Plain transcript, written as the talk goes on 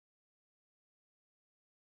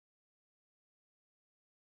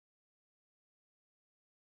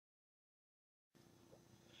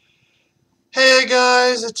Hey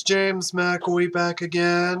guys, it's James McAwee back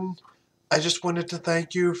again. I just wanted to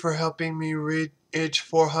thank you for helping me reach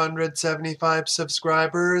 475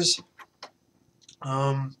 subscribers.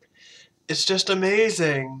 It's just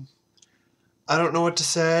amazing. I don't know what to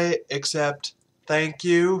say except thank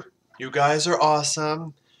you. You guys are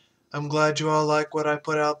awesome. I'm glad you all like what I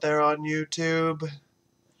put out there on YouTube.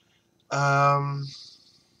 I'm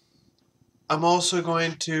also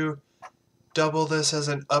going to double this as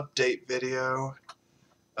an update video.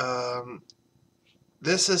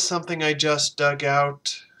 This is something I just dug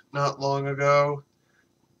out not long ago,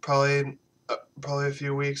 probably a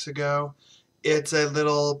few weeks ago. It's a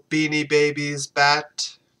little Beanie Babies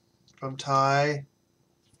bat from Thai.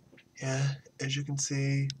 Yeah, as you can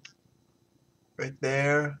see right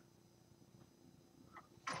there.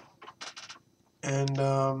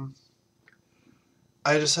 And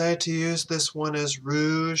I decided to use this one as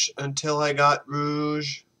Rouge until I got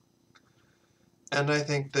Rouge. And I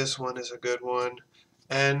think this one is a good one.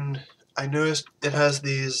 And I noticed it has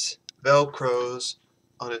these Velcros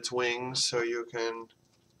on its wings, so you can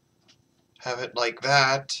have it like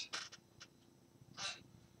that.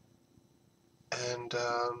 And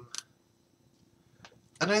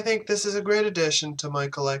I think this is a great addition to my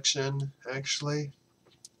collection, actually.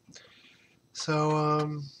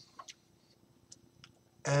 So,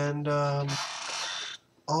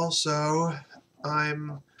 also,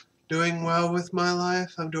 I'm doing well with my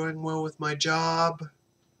life. I'm doing well with my job.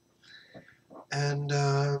 And,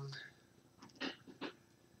 I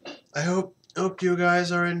hope you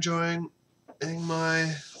guys are enjoying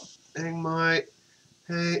my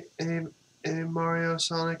Mario,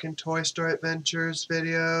 Sonic, and Toy Story Adventures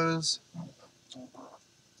videos.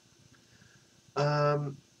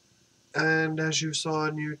 And as you saw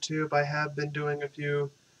on YouTube, I have been doing a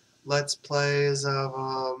few Let's Plays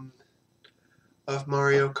of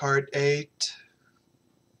Mario Kart 8,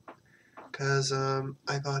 because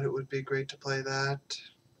I thought it would be great to play that.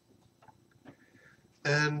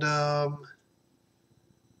 And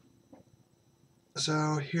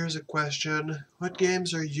so here's a question: what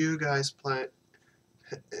games are you guys playing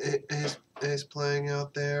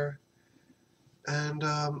out there? And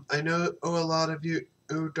I know a lot of you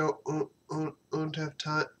who don't have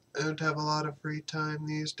time, don't have a lot of free time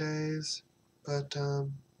these days, but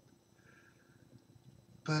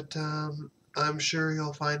I'm sure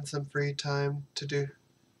you'll find some free time to do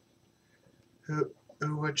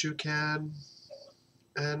what you can.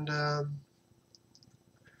 And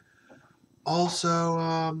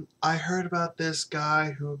also, I heard about this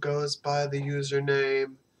guy who goes by the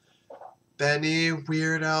username Benny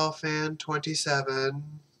Weird Al Fan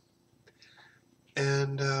 27,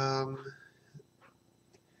 and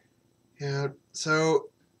yeah, so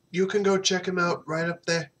you can go check him out right up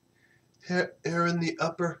there, here in the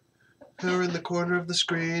here in the corner of the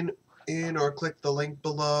screen, or click the link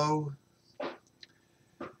below.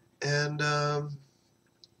 And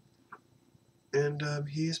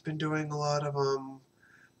he's been doing a lot of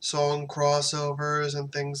song crossovers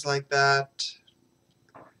and things like that.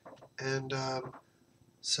 And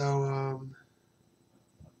so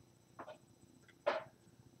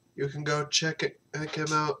you can go check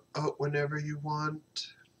him out whenever you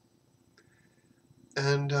want.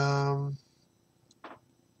 And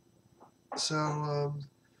so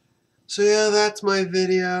yeah, that's my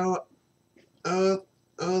video. Oh,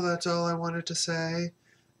 that's all I wanted to say.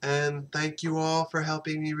 And thank you all for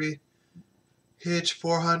helping me reach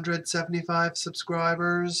 475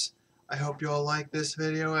 subscribers. I hope you all like this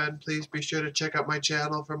video, and please be sure to check out my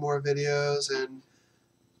channel for more videos. And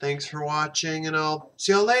thanks for watching, and I'll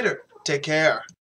see y'all later. Take care.